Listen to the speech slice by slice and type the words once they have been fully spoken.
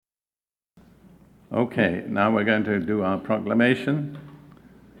Okay, now we're going to do our proclamation.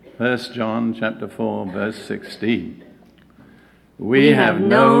 1 John chapter 4, verse 16. We have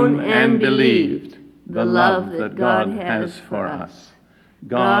known and believed the love that God has for us.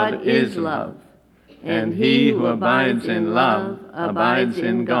 God is love, and he who abides in love abides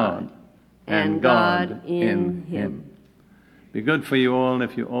in God, and God in him. Be good for you all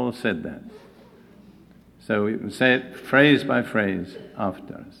if you all said that. So we can say it phrase by phrase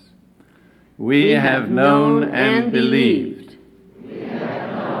after us. We have known and believed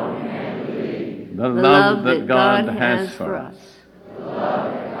the love that God has for us.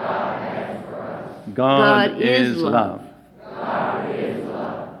 God is love.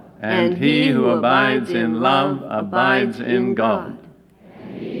 And he who abides in love abides in God.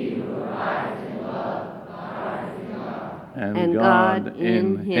 And God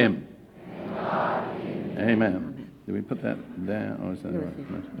in him. Amen. Did we put that there, or is that right?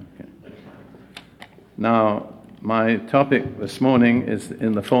 Okay. Now, my topic this morning is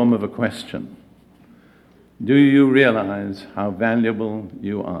in the form of a question. Do you realize how valuable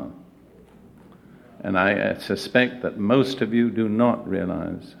you are? And I suspect that most of you do not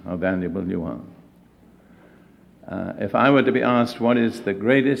realize how valuable you are. If I were to be asked what is the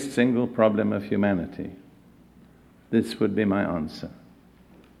greatest single problem of humanity, this would be my answer.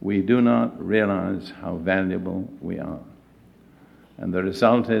 We do not realize how valuable we are. And the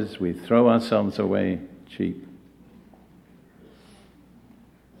result is we throw ourselves away cheap.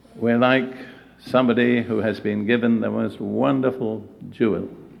 We're like somebody who has been given the most wonderful jewel,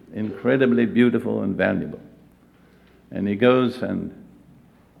 incredibly beautiful and valuable. And he goes and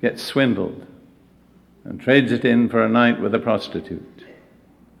gets swindled and trades it in for a night with a prostitute,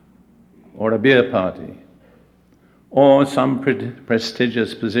 or a beer party, or some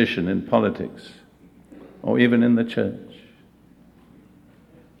prestigious position in politics, or even in the church.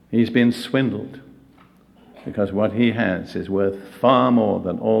 He's been swindled because what he has is worth far more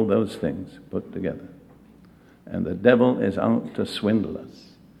than all those things put together. And the devil is out to swindle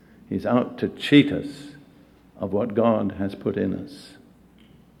us. He's out to cheat us of what God has put in us.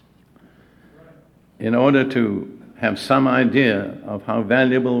 In order to have some idea of how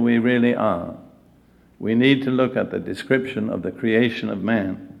valuable we really are, we need to look at the description of the creation of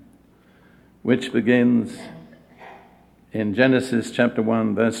man, which begins in Genesis chapter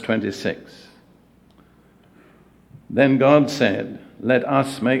 1, verse 26. Then God said, "Let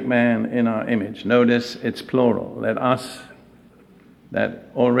us make man in our image." Notice it's plural. Let us, that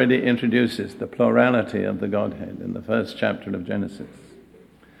already introduces the plurality of the Godhead in the first chapter of Genesis.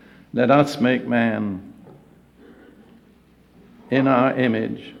 Let us make man in our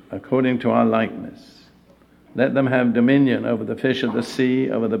image, according to our likeness. Let them have dominion over the fish of the sea,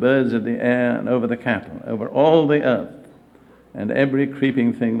 over the birds of the air, and over the cattle, over all the earth, and every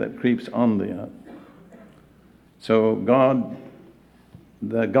creeping thing that creeps on the earth. So God,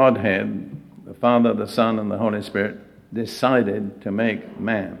 the Godhead, the Father, the Son, and the Holy Spirit, decided to make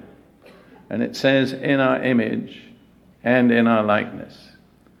man. And it says, in our image and in our likeness.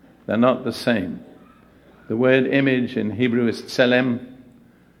 They're not the same. The word image in Hebrew is tselem,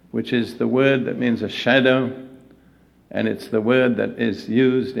 which is the word that means a shadow, and it's the word that is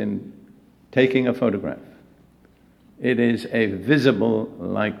used in taking a photograph. It is a visible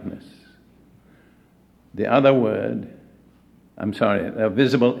likeness. The other word, a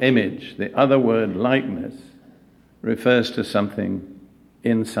visible image. The other word, likeness, refers to something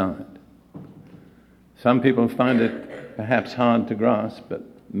inside. Some people find it perhaps hard to grasp, but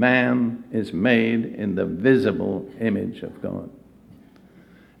man is made in the visible image of God.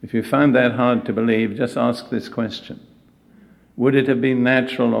 If you find that hard to believe, just ask this question. Would it have been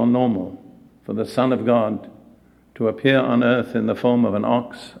natural or normal for the Son of God to appear on earth in the form of an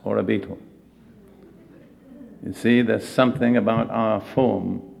ox or a beetle? You see, there's something about our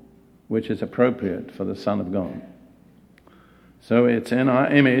form which is appropriate for the Son of God. So it's in our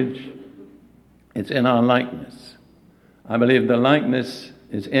image, it's in our likeness. I believe the likeness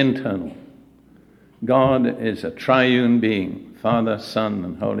is internal. God is a triune being, Father, Son,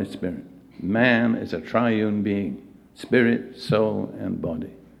 and Holy Spirit. Man is a triune being, spirit, soul, and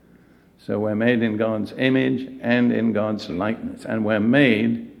body. So we're made in God's image and in God's likeness. And we're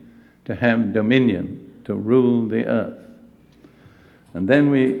made to have dominion, to rule the earth. And then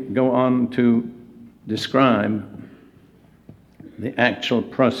we go on to describe the actual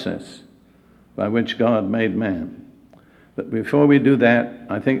process by which God made man. But before we do that,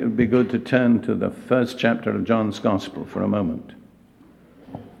 I think it would be good to turn to the first chapter of John's Gospel for a moment.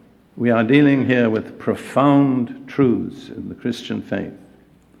 We are dealing here with profound truths in the Christian faith.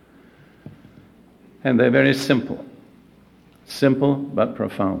 And they're very simple. Simple but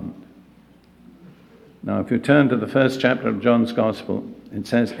profound. Now, if you turn to the first chapter of John's Gospel, it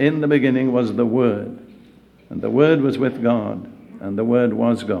says, "In the beginning was the Word, and the Word was with God, and the Word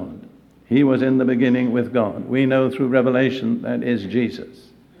was God. He was in the beginning with God." We know through Revelation that is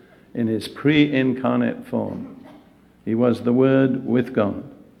Jesus in his pre-incarnate form. He was the Word with God.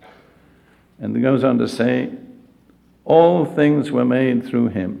 And it goes on to say, all things were made through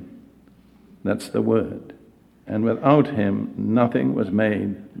him. That's the Word. And without him, nothing was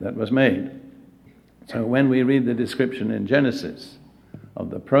made that was made. So when we read the description in Genesis of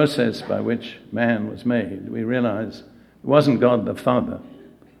the process by which man was made, we realize it wasn't God the Father,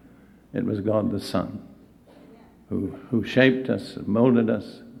 it was God the Son who shaped us, molded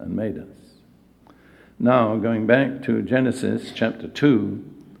us, and made us. Now, going back to Genesis chapter 2,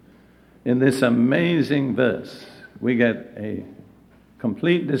 in this amazing verse, we get a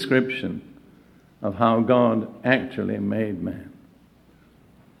complete description of how God actually made man.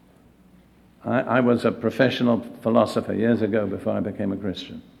 I was a professional philosopher years ago before I became a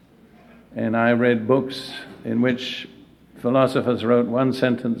Christian. And I read books in which philosophers wrote one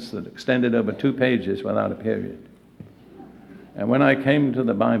sentence that extended over 2 pages without a period. And when I came to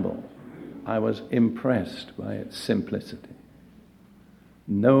the Bible, I was impressed by its simplicity.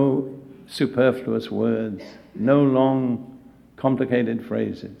 No superfluous words, no long, complicated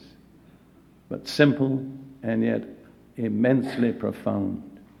phrases, but simple and yet immensely profound.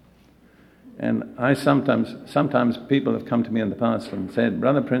 And I sometimes people have come to me in the past and said,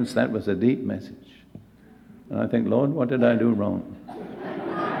 "Brother Prince, that was a deep message." And I think, Lord, what did I do wrong?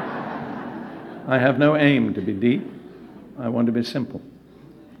 I have no aim to be deep. I want to be simple.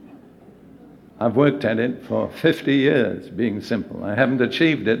 I've worked at it for 50 years, being simple. I haven't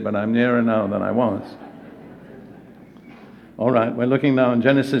achieved it, but I'm nearer now than I was. All right, we're looking now in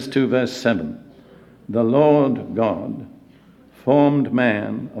Genesis 2, verse 7. "The Lord God formed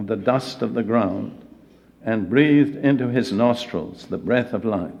man of the dust of the ground and breathed into his nostrils the breath of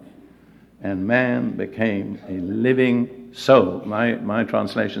life, and man became a living soul." My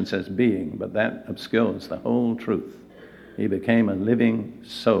translation says being, but that obscures the whole truth. He became a living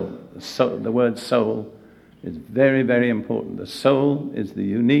soul. The word soul is very, very important. The soul is the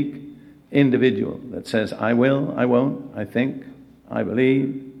unique individual that says, I will, I won't, I think, I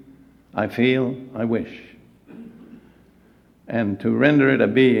believe, I feel, I wish. And to render it a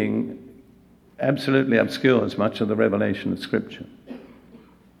being absolutely obscures much of the revelation of Scripture.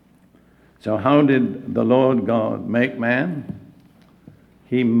 So how did the Lord God make man?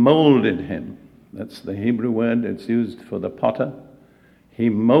 He molded him. That's the Hebrew word it's used for the potter. He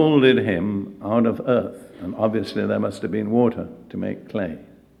molded him out of earth. And obviously there must have been water to make clay.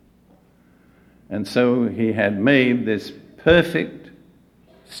 And so he had made this perfect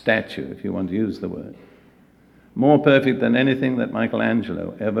statue, if you want to use the word. More perfect than anything that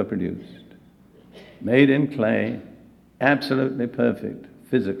Michelangelo ever produced. Made in clay, absolutely perfect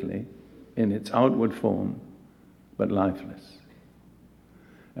physically in its outward form, but lifeless.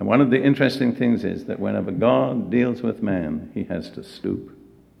 And one of the interesting things is that whenever God deals with man, he has to stoop.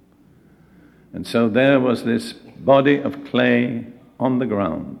 And so there was this body of clay on the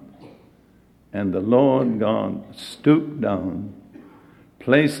ground, and the Lord God stooped down,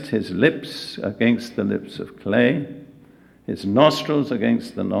 placed his lips against the lips of clay, his nostrils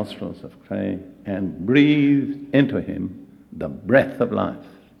against the nostrils of clay, and breathed into him the breath of life.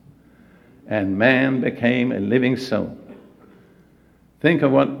 And man became a living soul. Think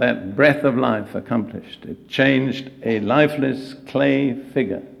of what that breath of life accomplished. It changed a lifeless clay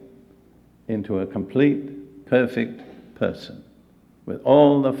figure into a complete, perfect person with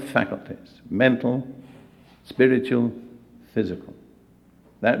all the faculties, mental, spiritual, physical.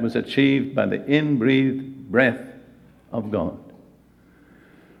 That was achieved by the inbreathed breath of God.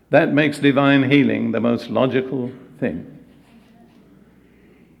 That makes divine healing the most logical thing.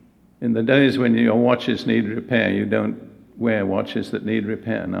 In the days when your watches need repair, you don't wear watches that need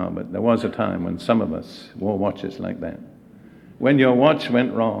repair now, but there was a time when some of us wore watches like that. When your watch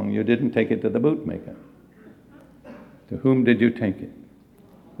went wrong, you didn't take it to the bootmaker. To whom did you take it?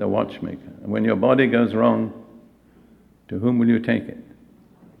 The watchmaker. And when your body goes wrong, to whom will you take it?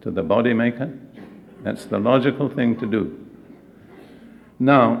 To the body maker? That's the logical thing to do.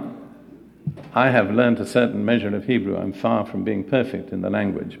 Now, I have learned a certain measure of Hebrew. I'm far from being perfect in the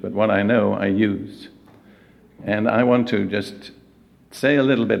language, but what I know, I use. And I want to just say a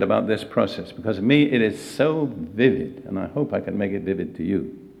little bit about this process, because to me it is so vivid, and I hope I can make it vivid to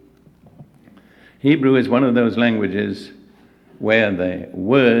you. Hebrew is one of those languages where the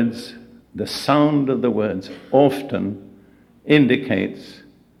words, the sound of the words often indicates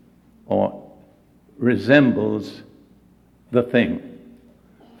or resembles the thing.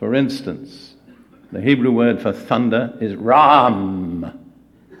 For instance, The Hebrew word for thunder is ram.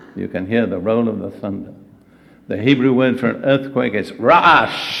 You can hear the roll of the thunder. The Hebrew word for an earthquake is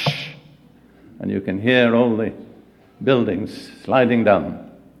ra'ash. And you can hear all the buildings sliding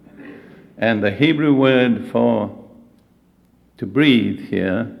down. And the Hebrew word for to breathe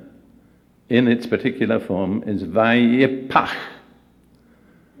here, in its particular form, is vayipach.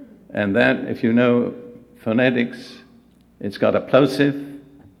 And that, if you know phonetics, it's got a plosive,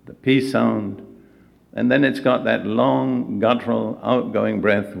 the P sound, and then it's got that long, guttural, outgoing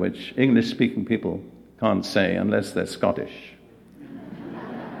breath which English-speaking people can't say unless they're Scottish.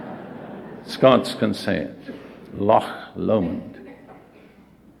 Scots can say it. Loch Lomond.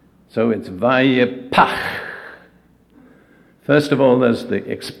 So it's vayipach. First of all, there's the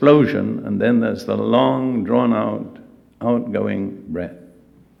explosion, and then there's the long, drawn-out, outgoing breath.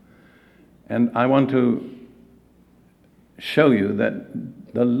 And I want to show you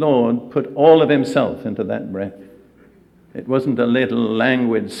that the Lord put all of himself into that breath. It wasn't a little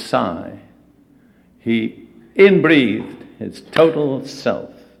languid sigh. He inbreathed his total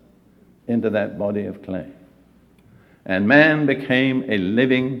self into that body of clay. And man became a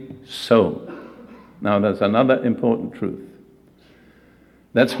living soul. Now there's another important truth.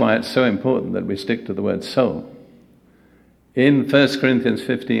 That's why it's so important that we stick to the word soul. In 1 Corinthians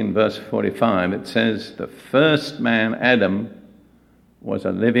 15, verse 45, it says, the first man, Adam, was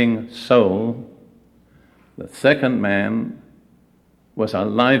a living soul. The second man was a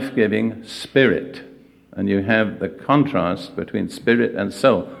life-giving spirit. And you have the contrast between spirit and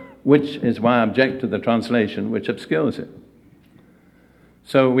soul, which is why I object to the translation which obscures it.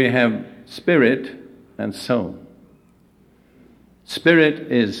 So we have spirit and soul.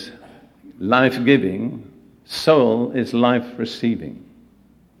 Spirit is life-giving. Soul is life-receiving.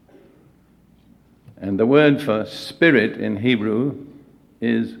 And the word for spirit in Hebrew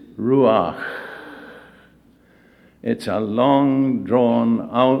is ruach. It's a long-drawn,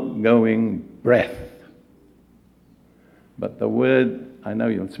 outgoing breath. But the word, I know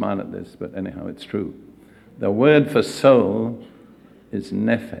you'll smile at this, but anyhow, it's true. The word for soul is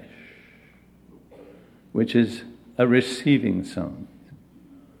nephesh, which is a receiving sound.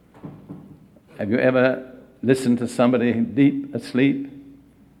 Have you ever listened to somebody deep asleep?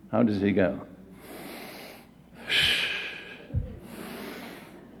 How does he go?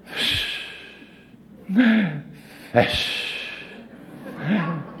 Fesh.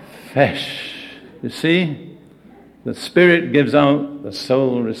 Fesh. You see? The spirit gives out, the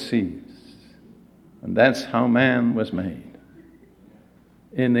soul receives. And that's how man was made.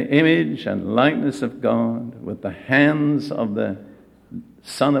 In the image and likeness of God, with the hands of the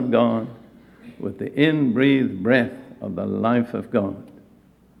Son of God, with the in-breathed breath of the life of God.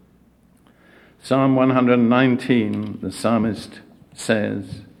 Psalm 119, the psalmist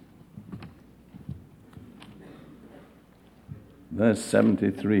says, verse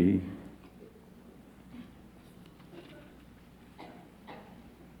 73,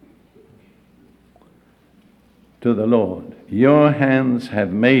 to the Lord, your hands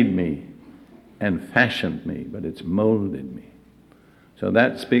have made me and fashioned me, but it's molded me. So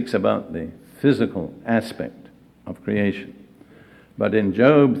that speaks about the physical aspect of creation. But in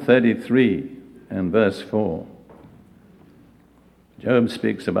Job 33 and verse 4, Job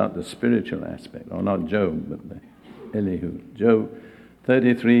speaks about the spiritual aspect, or not Job, but the Elihu. Job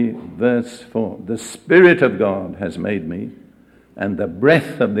 33 verse 4, the Spirit of God has made me, and the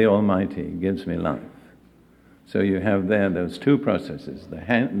breath of the Almighty gives me life. So you have there those two processes,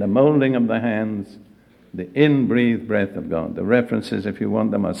 the molding of the hands, the in-breathed breath of God. The references, if you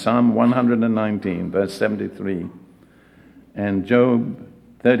want them, are Psalm 119, verse 73, and Job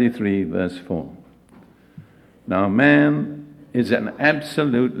 33, verse 4. Now, man is an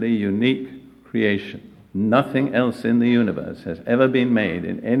absolutely unique creation. Nothing else in the universe has ever been made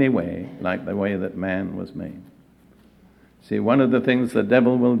in any way like the way that man was made. See, one of the things the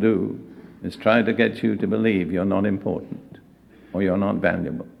devil will do is try to get you to believe you're not important or you're not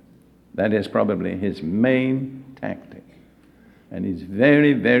valuable. That is probably his main tactic. And he's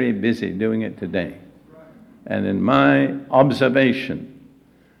very, very busy doing it today. And in my observation,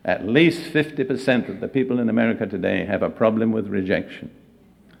 at least 50% of the people in America today have a problem with rejection.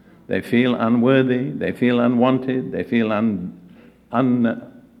 They feel unworthy, they feel unwanted, they feel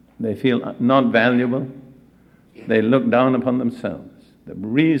they feel not valuable. They look down upon themselves. The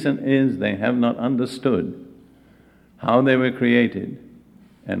reason is they have not understood how they were created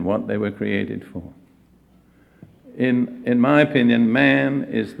and what they were created for. In my opinion, man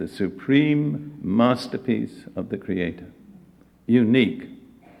is the supreme masterpiece of the Creator. Unique.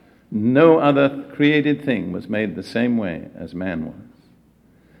 No other created thing was made the same way as man was.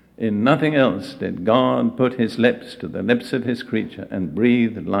 In nothing else did God put his lips to the lips of his creature and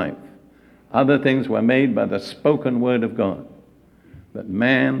breathe life. Other things were made by the spoken word of God. But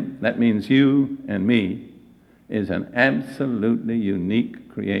man, that means you and me, is an absolutely unique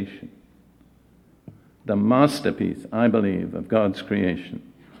creation. The masterpiece, I believe, of God's creation.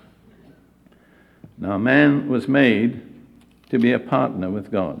 Now, man was made to be a partner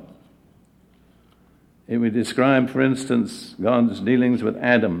with God. If we describe, for instance, God's dealings with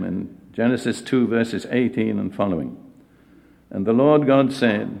Adam in Genesis 2, verses 18 and following. And the Lord God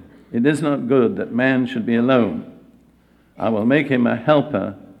said, "It is not good that man should be alone. I will make him a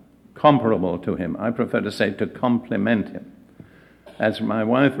helper comparable to him." I prefer to say to complement him. As my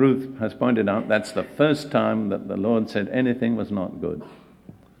wife Ruth has pointed out, that's the first time that the Lord said anything was not good.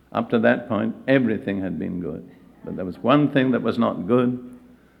 Up to that point, everything had been good. But there was one thing that was not good,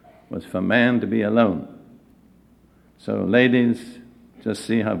 was for man to be alone. So ladies, just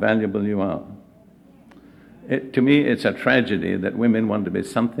see how valuable you are. To me, it's a tragedy that women want to be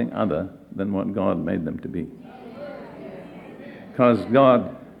something other than what God made them to be. Because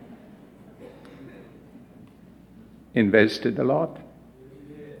God invested a lot.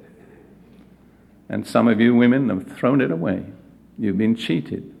 And some of you women have thrown it away. You've been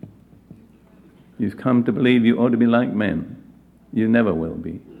cheated. You've come to believe you ought to be like men. You never will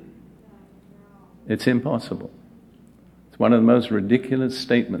be. It's impossible. It's one of the most ridiculous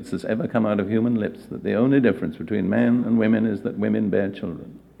statements that's ever come out of human lips, that the only difference between men and women is that women bear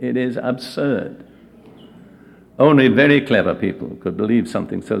children. It is absurd. Only very clever people could believe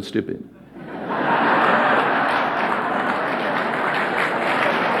something so stupid.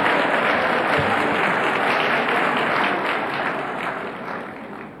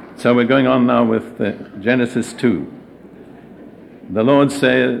 So we're going on now with Genesis 2. The Lord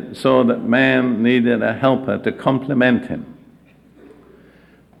saw that man needed a helper to complement him.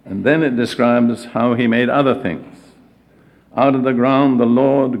 And then it describes how he made other things. Out of the ground the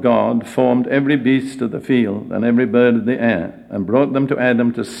Lord God formed every beast of the field and every bird of the air, and brought them to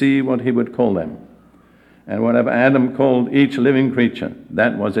Adam to see what he would call them. And whatever Adam called each living creature,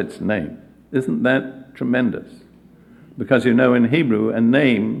 that was its name. Isn't that tremendous? Because you know, in Hebrew, a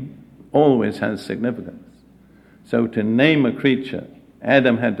name always has significance. So to name a creature,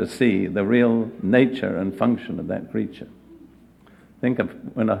 Adam had to see the real nature and function of that creature. Think of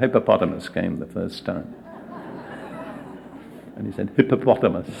when a hippopotamus came the first time. And he said,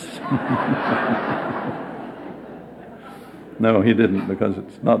 "Hippopotamus." No, he didn't, because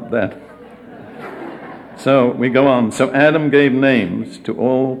it's not that. So we go on. So Adam gave names to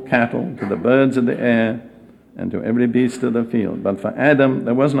all cattle, to the birds of the air, and to every beast of the field. But for Adam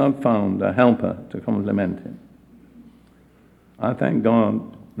there was not found a helper to complement him. I thank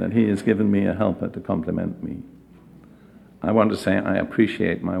God that he has given me a helper to complement me. I want to say I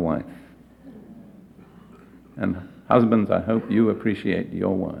appreciate my wife. And husbands, I hope you appreciate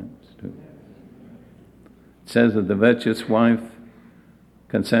your wives too. It says that the virtuous wife,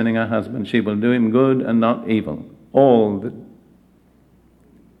 concerning her husband, she will do him good and not evil all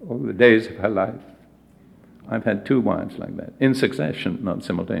the days of her life. I've had 2 wives like that, in succession, not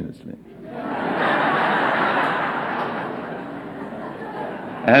simultaneously.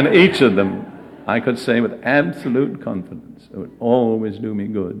 And each of them, I could say with absolute confidence, it would always do me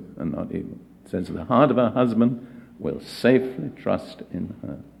good and not evil. It says the heart of her husband will safely trust in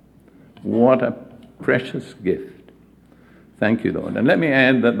her. What a precious gift. Thank you, Lord. And let me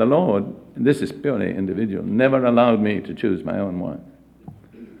add that the Lord, and this is purely individual, never allowed me to choose my own wife.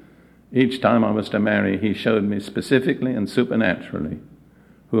 Each time I was to marry, he showed me specifically and supernaturally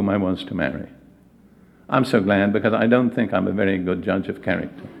whom I was to marry. I'm so glad, because I don't think I'm a very good judge of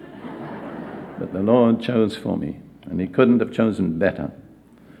character. But the Lord chose for me, and he couldn't have chosen better.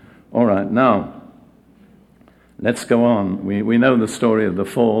 All right, now, let's go on. We know the story of the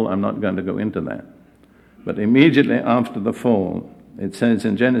fall. I'm not going to go into that. But immediately after the fall, it says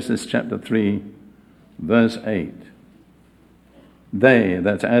in Genesis chapter 3, verse 8, they,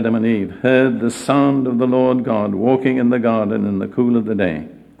 that's Adam and Eve, heard the sound of the Lord God walking in the garden in the cool of the day.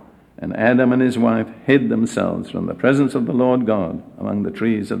 And Adam and his wife hid themselves from the presence of the Lord God among the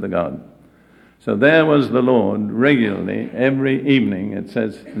trees of the garden. So there was the Lord regularly, every evening, it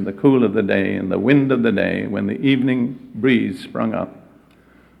says, in the cool of the day, in the wind of the day, when the evening breeze sprung up,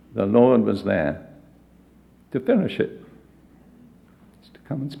 the Lord was there to fellowship, to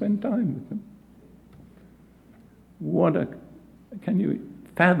come and spend time with them. Can you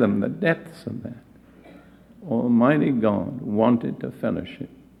fathom the depths of that? Almighty God wanted to fellowship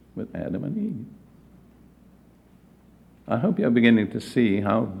with Adam and Eve. I hope you're beginning to see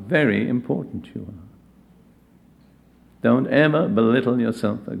how very important you are. Don't ever belittle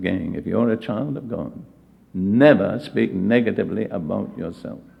yourself again. If you're a child of God, never speak negatively about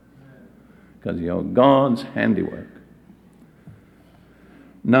yourself, because you're God's handiwork.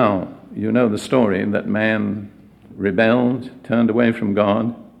 Now, you know the story that man rebelled, turned away from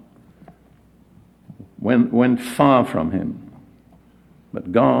God, went far from him.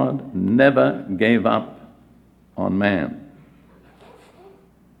 But God never gave up on man.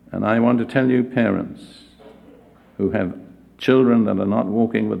 And I want to tell you, parents who have children that are not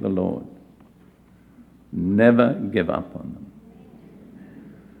walking with the Lord, never give up on them.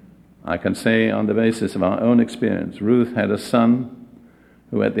 I can say on the basis of our own experience, Ruth had a son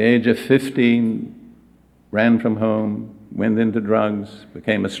who at the age of 15 ran from home, went into drugs,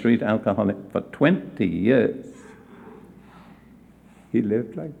 became a street alcoholic for 20 years. He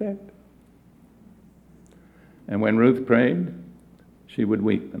lived like that. And when Ruth prayed, she would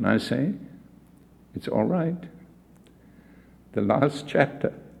weep. And I say, it's all right. The last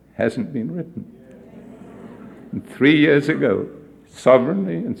chapter hasn't been written. And 3 years ago,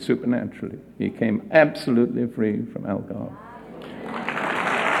 sovereignly and supernaturally, he came absolutely free from alcohol.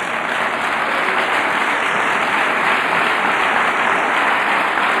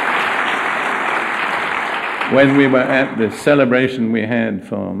 When we were at the celebration we had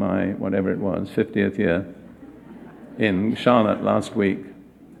for my, whatever it was, 50th year in Charlotte last week,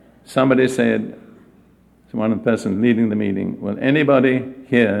 somebody said, to one of the persons leading the meeting, will anybody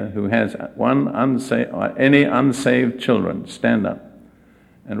here who has any unsaved children stand up?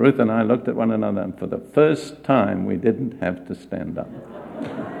 And Ruth and I looked at one another, and for the first time we didn't have to stand up.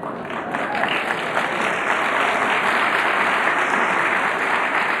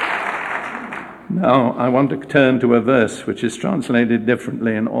 Now, I want to turn to a verse which is translated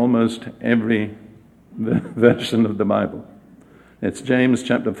differently in almost every version of the Bible. It's James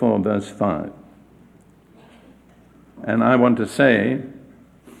chapter 4, verse 5. And I want to say,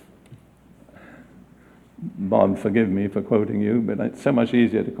 Bob, forgive me for quoting you, but it's so much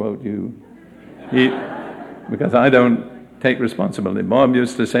easier to quote you. Because I don't take responsibility. Bob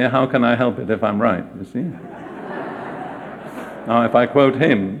used to say, how can I help it if I'm right, you see? Now, if I quote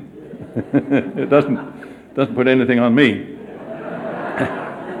him, it doesn't put anything on me.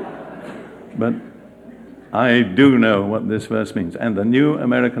 But I do know what this verse means. And the New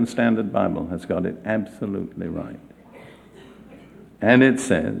American Standard Bible has got it absolutely right. And it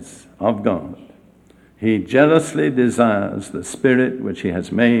says, of God, He jealously desires the Spirit which He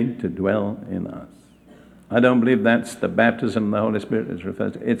has made to dwell in us. I don't believe that's the baptism of the Holy Spirit is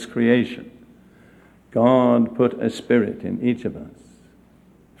referred to. It's creation. God put a spirit in each of us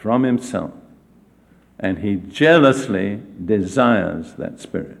from Himself, and He jealously desires that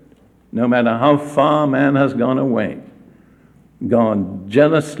spirit. No matter how far man has gone away, God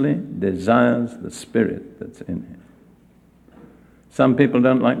jealously desires the spirit that's in him. Some people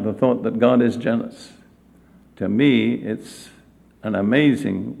don't like the thought that God is jealous. To me, it's an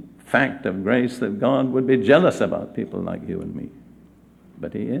amazing fact of grace that God would be jealous about people like you and me.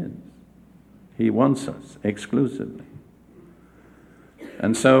 But He is. He wants us exclusively.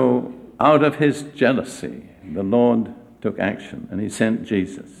 And so, out of His jealousy, the Lord took action, and He sent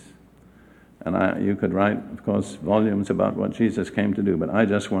Jesus. And you could write, of course, volumes about what Jesus came to do, but I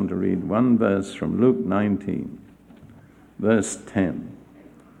just want to read one verse from Luke 19, verse 10,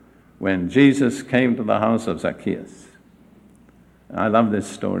 when Jesus came to the house of Zacchaeus. I love this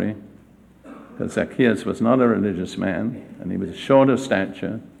story, because Zacchaeus was not a religious man, and he was short of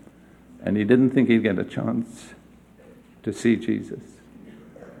stature, and he didn't think he'd get a chance to see Jesus.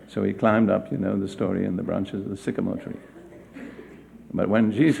 So he climbed up, you know the story, in the branches of the sycamore tree. But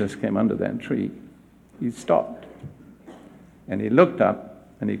when Jesus came under that tree, he stopped. And he looked up,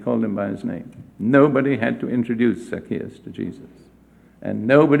 and he called him by his name. Nobody had to introduce Zacchaeus to Jesus. And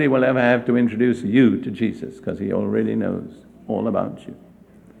nobody will ever have to introduce you to Jesus, because He already knows all about you.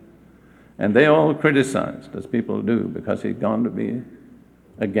 And they all criticized, as people do, because he'd gone to be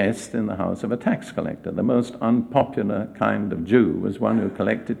a guest in the house of a tax collector. The most unpopular kind of Jew was one who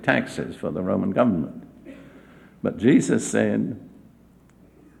collected taxes for the Roman government. But Jesus said,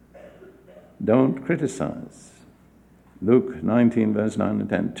 don't criticize. Luke 19, verse 9 and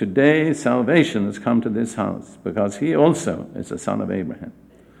 10. Today salvation has come to this house, because he also is a son of Abraham.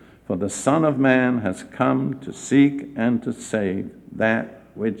 For the Son of Man has come to seek and to save that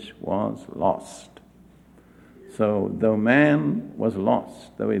which was lost. So though man was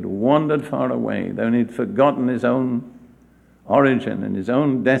lost, though he'd wandered far away, though he'd forgotten his own origin and his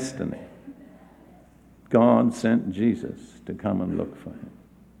own destiny, God sent Jesus to come and look for him.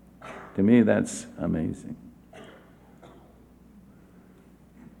 To me, that's amazing.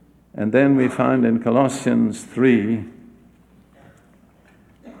 And then we find in Colossians 3,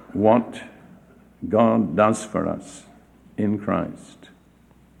 what God does for us in Christ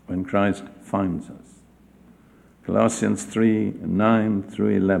when Christ finds us. Colossians 3:9 through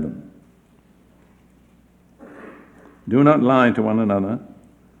 11. Do not lie to one another,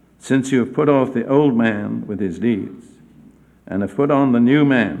 since you have put off the old man with his deeds, and have put on the new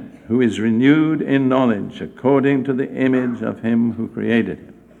man, who is renewed in knowledge according to the image of him who created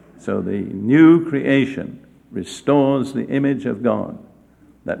him. So the new creation restores the image of God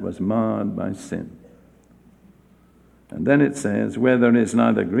that was marred by sin. And then it says, where there is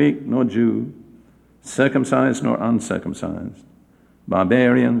neither Greek nor Jew, circumcised nor uncircumcised,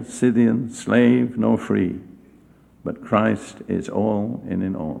 barbarian, Scythian, slave nor free, but Christ is all and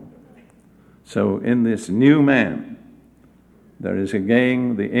in all. So in this new man, there is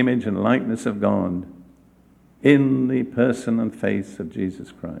again the image and likeness of God in the person and face of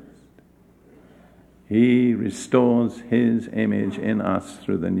Jesus Christ. He restores his image in us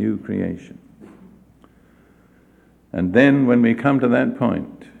through the new creation. And then when we come to that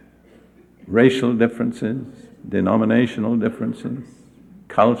point, racial differences, denominational differences,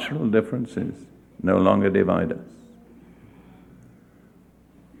 cultural differences no longer divide us.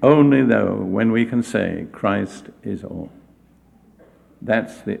 Only though when we can say Christ is all.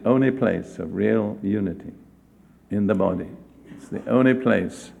 That's the only place of real unity in the body. It's the only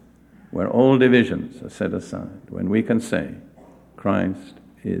place where all divisions are set aside, when we can say Christ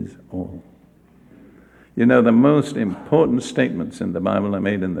is all. You know, the most important statements in the Bible are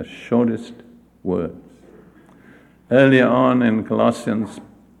made in the shortest words. Earlier on in Colossians,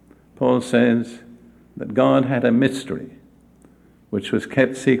 Paul says that God had a mystery which was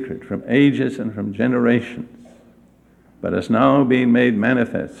kept secret from ages and from generations, but has now been made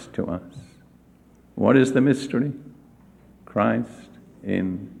manifest to us. What is the mystery? Christ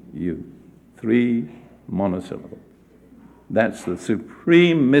in you. 3 monosyllables. That's the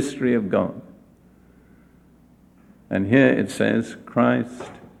supreme mystery of God. And here it says,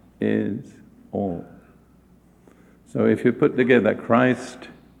 Christ is all. So if you put together Christ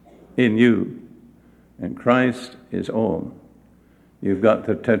in you and Christ is all, you've got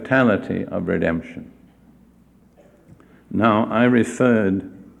the totality of redemption. Now, I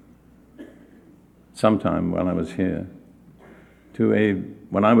referred sometime while I was here to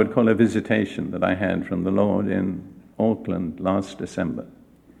what I would call a visitation that I had from the Lord in Auckland last December,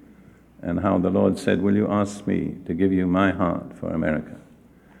 and how the Lord said, will you ask me to give you my heart for America?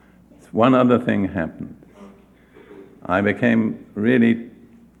 One other thing happened. I became really,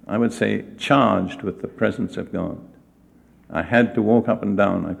 I would say, charged with the presence of God. I had to walk up and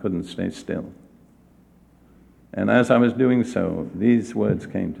down. I couldn't stay still. And as I was doing so, these words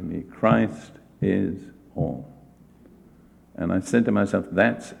came to me, Christ is all. And I said to myself,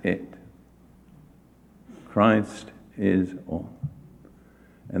 that's it. Christ is all.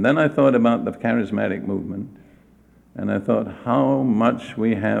 And then I thought about the charismatic movement, and I thought how much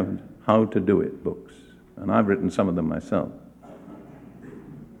we have how to do it books. And I've written some of them myself.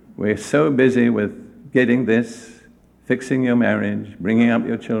 We're so busy with getting this, fixing your marriage, bringing up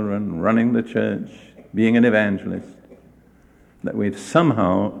your children, running the church, being an evangelist, that we've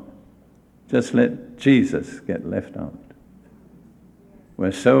somehow just let Jesus get left out.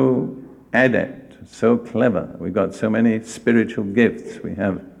 We're so adept, so clever. We've got so many spiritual gifts. We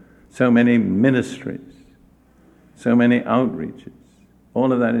have so many ministries, so many outreaches.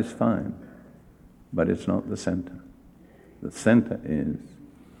 All of that is fine, but it's not the center. The center is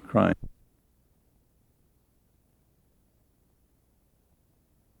Christ.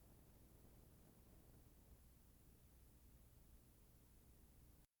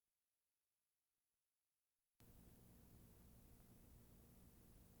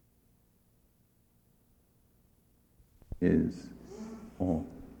 Is all.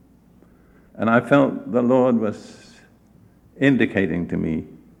 And I felt the Lord was indicating to me,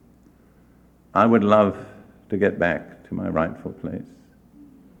 I would love to get back to my rightful place.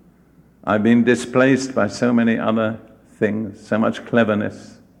 I've been displaced by so many other things, so much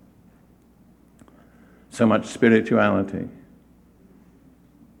cleverness, so much spirituality.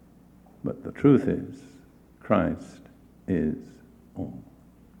 But the truth is, Christ is all.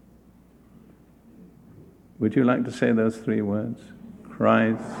 Would you like to say those 3 words?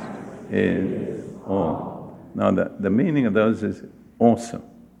 Christ is all. Now, the meaning of those is awesome,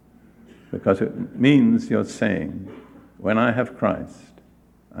 because it means you're saying, when I have Christ,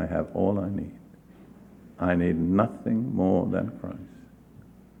 I have all I need. I need nothing more than Christ.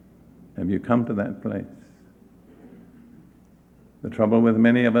 Have you come to that place? The trouble with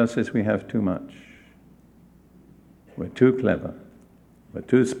many of us is we have too much. We're too clever. We're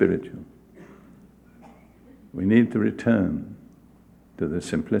too spiritual. We need to return to the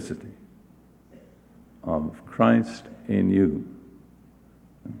simplicity of Christ in you.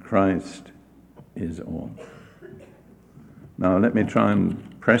 And Christ is all. Now let me try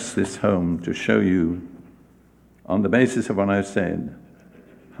and press this home to show you, on the basis of what I've said,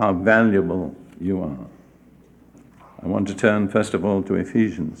 how valuable you are. I want to turn first of all to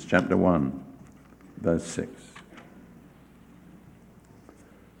Ephesians chapter 1, verse 6.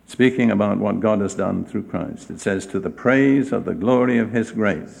 Speaking about what God has done through Christ, it says, "To the praise of the glory of his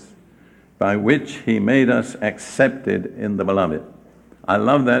grace, by which he made us accepted in the beloved." I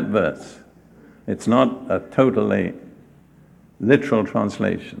love that verse. It's not a totally literal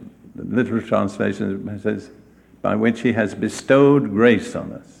translation. The literal translation says, "by which he has bestowed grace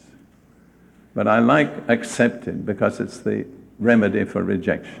on us." But I like accepted because it's the remedy for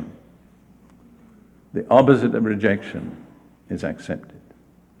rejection. The opposite of rejection is accepted.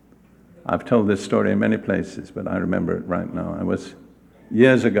 I've told this story in many places, but I remember it right now. I was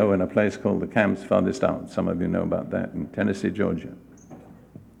years ago in a place called the Camps Farthest Out. Some of you know about that, in Tennessee, Georgia.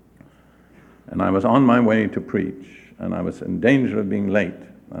 And I was on my way to preach, and I was in danger of being late,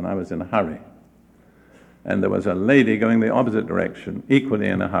 and I was in a hurry. And there was a lady going the opposite direction, equally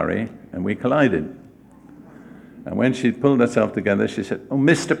in a hurry, and we collided. And when she pulled herself together, she said, "Oh,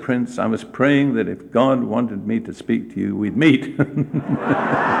 Mr. Prince, I was praying that if God wanted me to speak to you, we'd meet."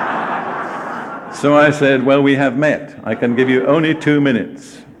 So I said, "Well, we have met. I can give you only 2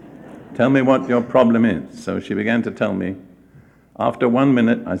 minutes. Tell me what your problem is." So she began to tell me. After 1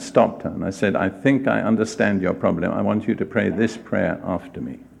 minute, I stopped her and I said, "I think I understand your problem. I want you to pray this prayer after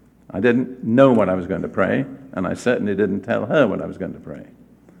me." I didn't know what I was going to pray, and I certainly didn't tell her what I was going to pray.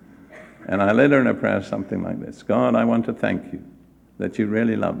 And I led her in a prayer something like this: "God, I want to thank you that you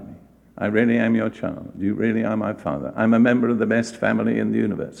really love me. I really am your child. You really are my father. I'm a member of the best family in the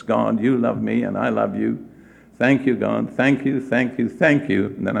universe. God, you love me and I love you. Thank you, God. Thank you, thank you, thank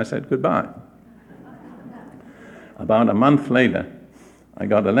you." And then I said goodbye. About a month later, I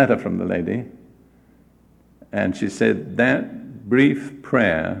got a letter from the lady, and she said, "That brief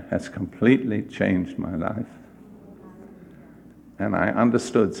prayer has completely changed my life. And I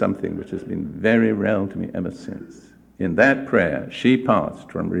understood something which has been very real to me ever since. In that prayer, she passed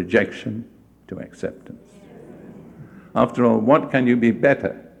from rejection to acceptance." After all, what can you be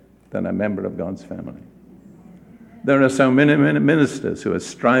better than a member of God's family? There are so many ministers who are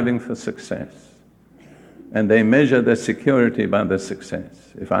striving for success, and they measure their security by their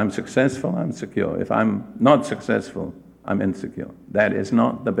success. If I'm successful, I'm secure. If I'm not successful, I'm insecure. That is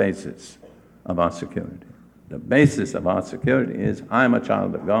not the basis of our security. The basis of our security is, I'm a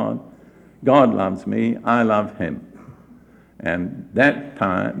child of God. God loves me. I love him. And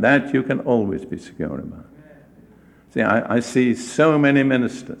that you can always be secure about. See, I see so many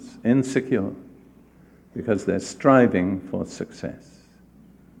ministers insecure because they're striving for success.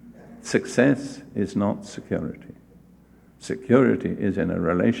 Success is not security. Security is in a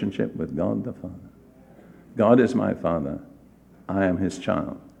relationship with God the Father. God is my Father. I am his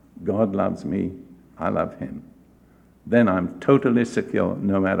child. God loves me. I love him. Then I'm totally secure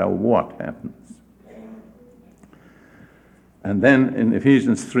no matter what happens. And then in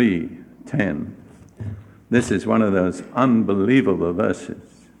Ephesians 3:10, this is one of those unbelievable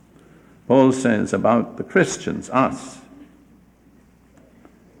verses. Paul says about the Christians, us,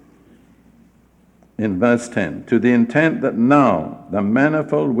 in verse 10, "To the intent that now the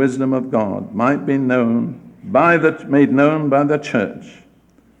manifold wisdom of God might be made known by the church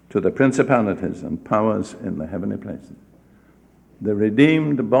to the principalities and powers in the heavenly places." The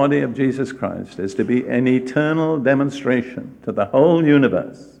redeemed body of Jesus Christ is to be an eternal demonstration to the whole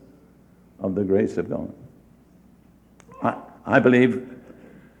universe of the grace of God. I believe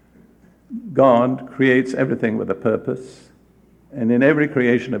God creates everything with a purpose, and in every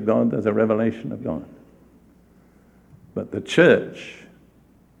creation of God there's a revelation of God. But the church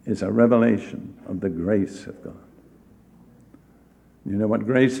is a revelation of the grace of God. You know what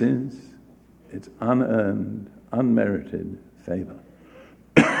grace is? It's unearned, unmerited favor.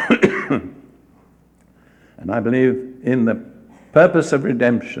 And I believe in the purpose of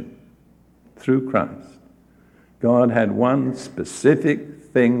redemption through Christ, God had one specific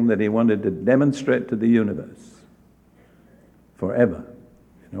thing that he wanted to demonstrate to the universe forever.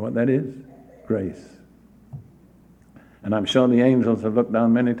 You know what that is? Grace. And I'm sure the angels have looked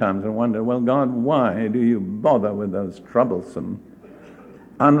down many times and wondered, well, God, why do you bother with those troublesome,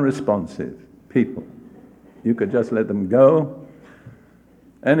 unresponsive people? You could just let them go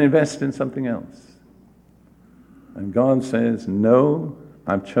and invest in something else. And God says, no,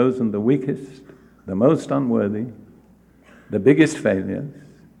 I've chosen the weakest, the most unworthy, the biggest failures,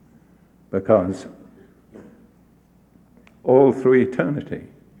 because all through eternity.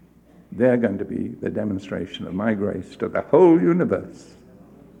 They're going to be the demonstration of my grace to the whole universe.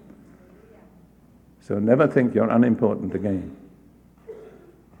 So never think you're unimportant again.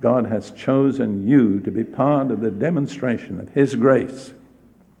 God has chosen you to be part of the demonstration of His grace.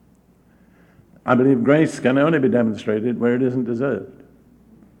 I believe grace can only be demonstrated where it isn't deserved.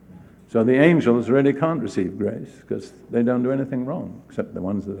 So the angels really can't receive grace because they don't do anything wrong, except the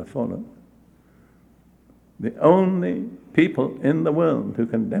ones that are fallen. The only people in the world who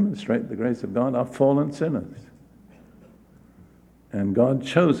can demonstrate the grace of God are fallen sinners. And God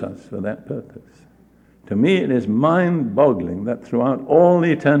chose us for that purpose. To me, it is mind-boggling that throughout all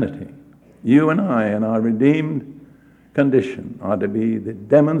eternity, you and I in our redeemed condition are to be the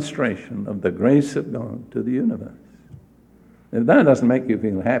demonstration of the grace of God to the universe. If that doesn't make you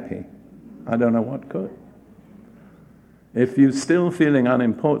feel happy, I don't know what could. If you're still feeling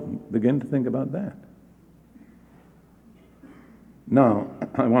unimportant, begin to think about that. Now,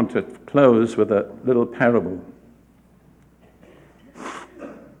 I want to close with a little parable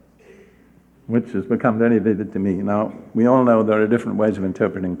which has become very vivid to me. Now, we all know there are different ways of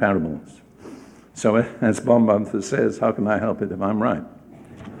interpreting parables. So, as Bob Martha says, how can I help it if I'm right?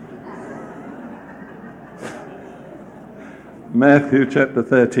 Matthew chapter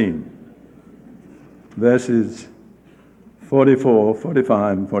 13, verses 44,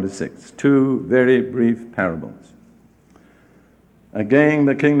 45, and 46. Two very brief parables. Again,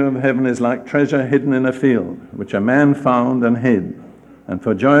 the kingdom of heaven is like treasure hidden in a field, which a man found and hid. And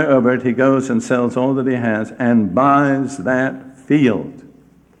for joy over it, he goes and sells all that he has and buys that field.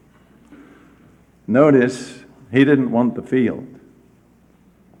 Notice, he didn't want the field.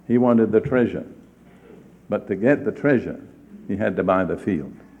 He wanted the treasure. But to get the treasure, he had to buy the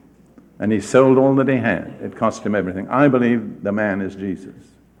field. And he sold all that he had. It cost him everything. I believe the man is Jesus.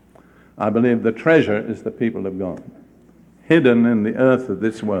 I believe the treasure is the people of God, hidden in the earth of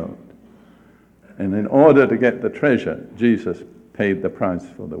this world. And in order to get the treasure, Jesus paid the price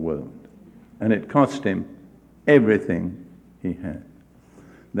for the world. And it cost him everything he had.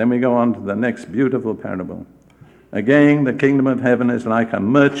 Then we go on to the next beautiful parable. Again, the kingdom of heaven is like a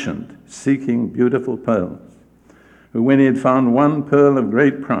merchant seeking beautiful pearls, who, when he had found one pearl of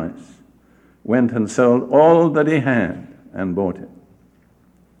great price, went and sold all that he had and bought it.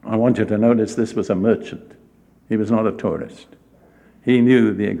 I want you to notice this was a merchant. He was not a tourist. He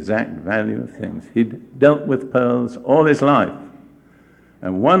knew the exact value of things. He'd dealt with pearls all his life.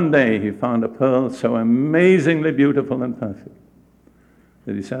 And one day he found a pearl so amazingly beautiful and perfect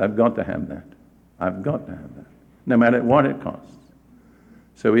that he said, I've got to have that. I've got to have that, no matter what it costs.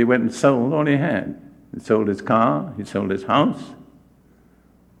 So he went and sold all he had. He sold his car, he sold his house,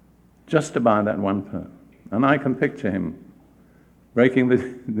 just to buy that one pearl. And I can picture him breaking the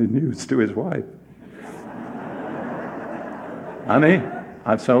news to his wife. Honey,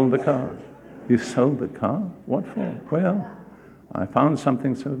 I've sold the car. You sold the car? What for? Well, I found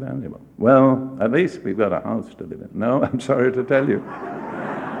something so valuable. Well, at least we've got a house to live in. No, I'm sorry to tell you.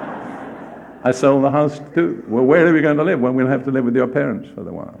 I sold the house too. Well, where are we going to live? Well, we'll have to live with your parents for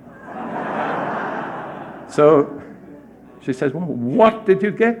a while. So she says, well, what did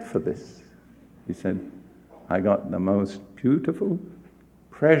you get for this? He said, I got the most beautiful,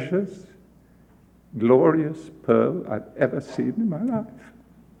 precious, glorious pearl I've ever seen in my life.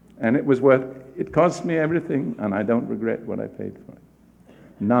 And it cost me everything, and I don't regret what I paid for it.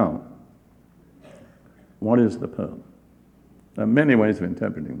 Now, what is the pearl? There are many ways of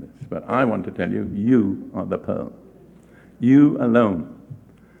interpreting this, but I want to tell you, you are the pearl. You alone.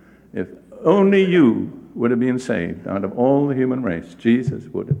 If only you would have been saved out of all the human race, Jesus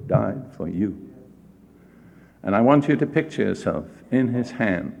would have died for you. And I want you to picture yourself in his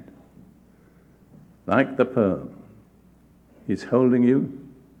hand, like the pearl. He's holding you,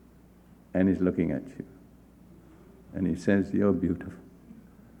 and he's looking at you. And he says, you're beautiful.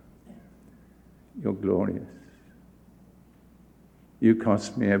 You're glorious. You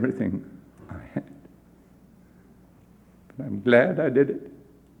cost me everything I had. But I'm glad I did it.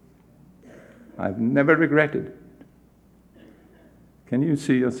 I've never regretted it. Can you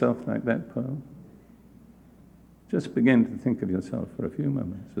see yourself like that pearl? Just begin to think of yourself for a few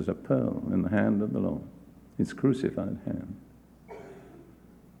moments as a pearl in the hand of the Lord, his crucified hand.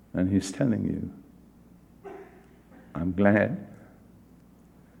 And he's telling you, I'm glad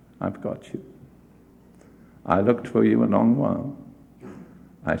I've got you. I looked for you a long while.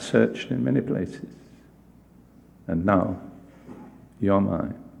 I searched in many places. And now, you're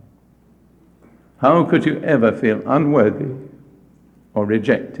mine. How could you ever feel unworthy or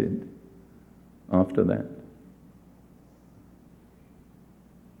rejected after that?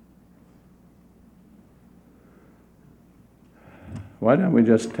 Why don't we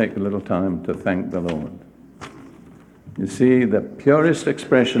just take a little time to thank the Lord? You see, the purest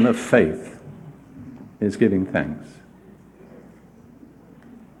expression of faith is giving thanks.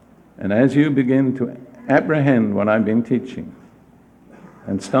 And as you begin to apprehend what I've been teaching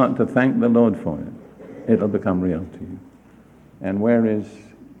and start to thank the Lord for it, it'll become real to you. And where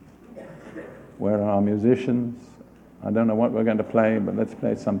are our musicians? I don't know what we're going to play, but let's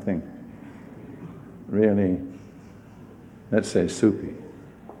play something really, let's say, soupy,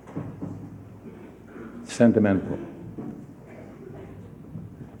 sentimental.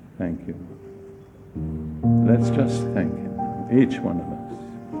 Thank you. Let's just thank Him, each one of us,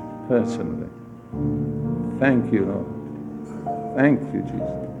 personally. Thank you, Lord. Thank you,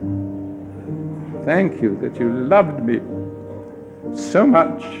 Jesus. Thank you that you loved me so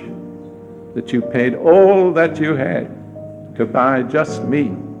much that you paid all that you had to buy just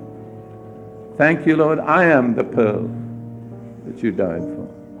me. Thank you, Lord, I am the pearl that you died for.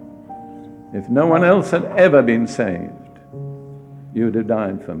 If no one else had ever been saved, you'd have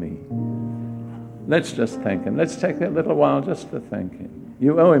died for me. Let's just thank Him. Let's take a little while just to thank Him.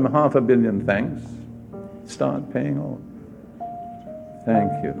 You owe Him 500 million thanks. Start paying all.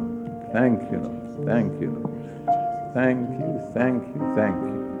 Thank you. Thank you, Lord. Thank you, Lord. Thank you, thank you, thank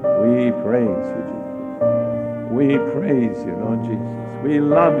you. We praise you, Jesus. We praise you, Lord Jesus. We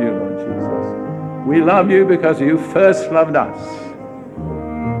love you, Lord Jesus. We love you because you first loved us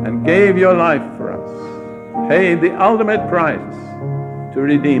and gave your life for us, paid the ultimate price to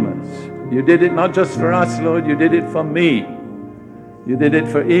redeem us. You did it not just for us, Lord, you did it for me. You did it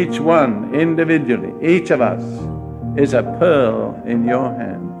for each one individually. Each of us is a pearl in your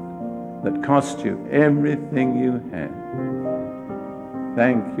hand that cost you everything you had.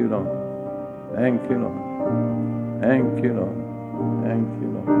 Thank you, Lord. Thank you, Lord. Thank you, Lord. Thank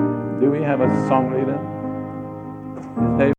you, Lord. Do we have a song leader? Is David